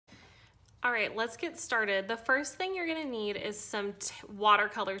All right, let's get started. The first thing you're gonna need is some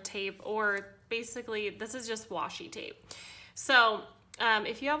watercolor tape, or basically this is just washi tape. So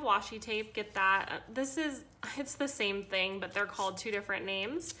if you have washi tape, get that. It's the same thing, but they're called two different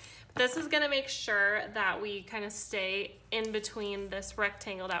names. This is gonna make sure that we kind of stay in between this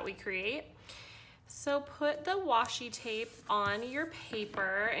rectangle that we create. So put the washi tape on your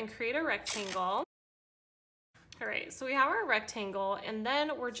paper and create a rectangle. All right, so we have our rectangle, and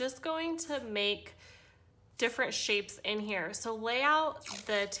then we're just going to make different shapes in here. So lay out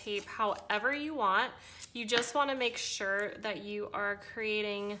the tape however you want. You just want to make sure that you are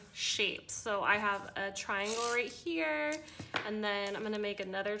creating shapes. So I have a triangle right here, and then I'm going to make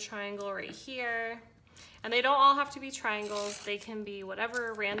another triangle right here. And they don't all have to be triangles. They can be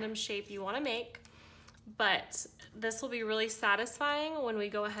whatever random shape you want to make. But this will be really satisfying when we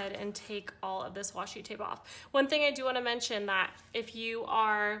go ahead and take all of this washi tape off. One thing I do want to mention, that if you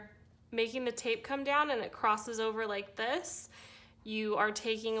are making the tape come down and it crosses over like this, you are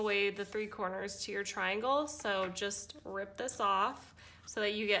taking away the 3 corners to your triangle. So just rip this off so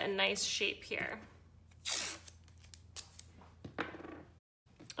that you get a nice shape here.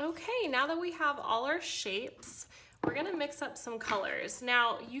 Okay, now that we have all our shapes, we're gonna mix up some colors.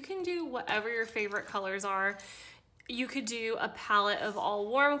 Now, you can do whatever your favorite colors are. You could do a palette of all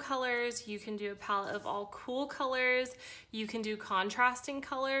warm colors. You can do a palette of all cool colors. You can do contrasting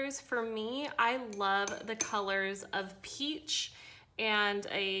colors. For me, I love the colors of peach and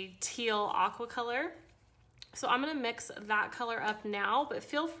a teal aqua color. So I'm gonna mix that color up now, but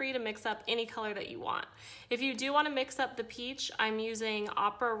feel free to mix up any color that you want. If you do wanna mix up the peach, I'm using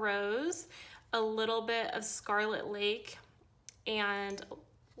Opera Rose, a little bit of Scarlet Lake, and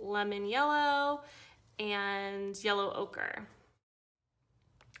Lemon Yellow, and Yellow Ochre.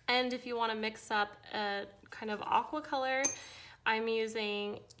 And if you want to mix up a kind of aqua color, I'm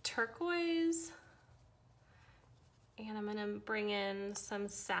using turquoise, and I'm going to bring in some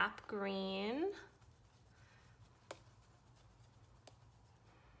sap green,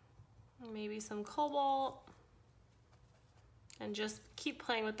 maybe some cobalt, and just keep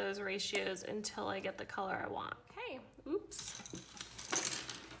playing with those ratios until I get the color I want. Okay, oops.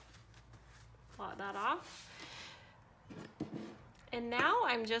 Blot that off. And now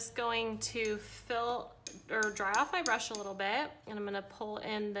I'm just going to dry off my brush a little bit, and I'm gonna pull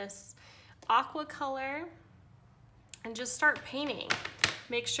in this aqua color and just start painting.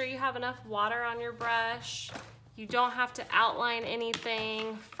 Make sure you have enough water on your brush. You don't have to outline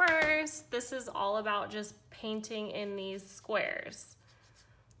anything first. This is all about just painting in these squares.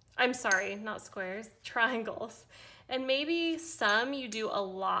 I'm sorry, not squares, triangles. And maybe some you do a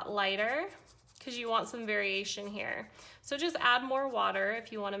lot lighter because you want some variation here. So just add more water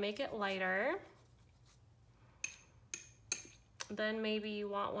if you want to make it lighter. Then maybe you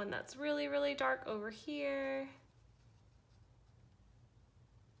want one that's really, really dark over here.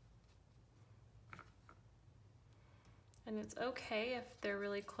 And it's okay if they're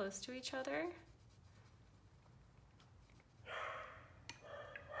really close to each other.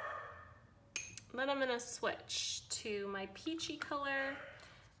 Then I'm gonna switch to my peachy color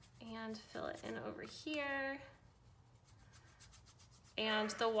and fill it in over here. And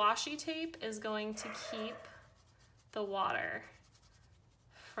the washi tape is going to keep the water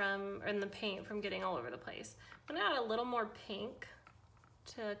and the paint from getting all over the place. I'm gonna add a little more pink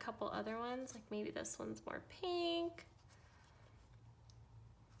to a couple other ones, like maybe this one's more pink.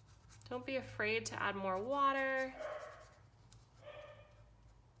 Don't be afraid to add more water.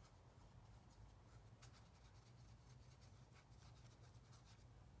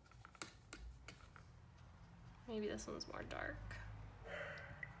 Maybe this one's more dark.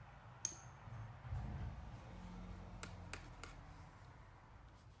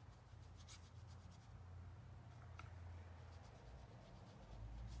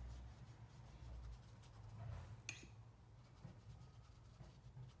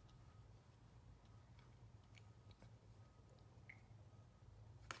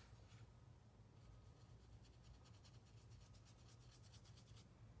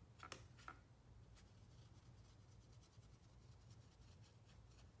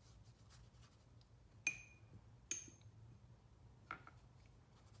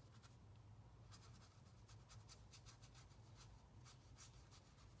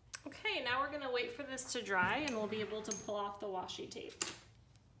 Okay, now we're gonna wait for this to dry and we'll be able to pull off the washi tape.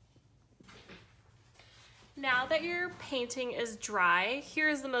 Now that your painting is dry, here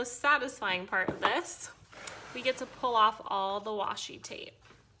is the most satisfying part of this. We get to pull off all the washi tape.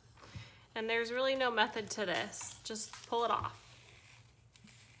 And there's really no method to this, just pull it off.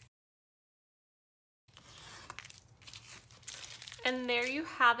 And there you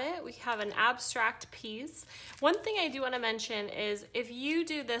have it. We have an abstract piece. One thing I do want to mention is if you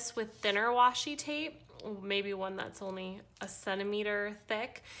do this with thinner washi tape, maybe one that's only a centimeter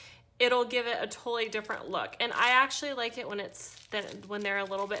thick, it'll give it a totally different look. And I actually like it when it's thin, when they're a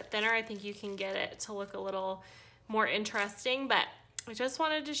little bit thinner. I think you can get it to look a little more interesting, but I just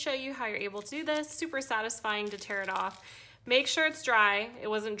wanted to show you how you're able to do this. Super satisfying to tear it off. Make sure it's dry. It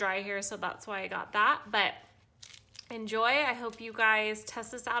wasn't dry here, so that's why I got that, but enjoy. I hope you guys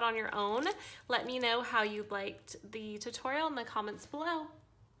test this out on your own. Let me know how you liked the tutorial in the comments below.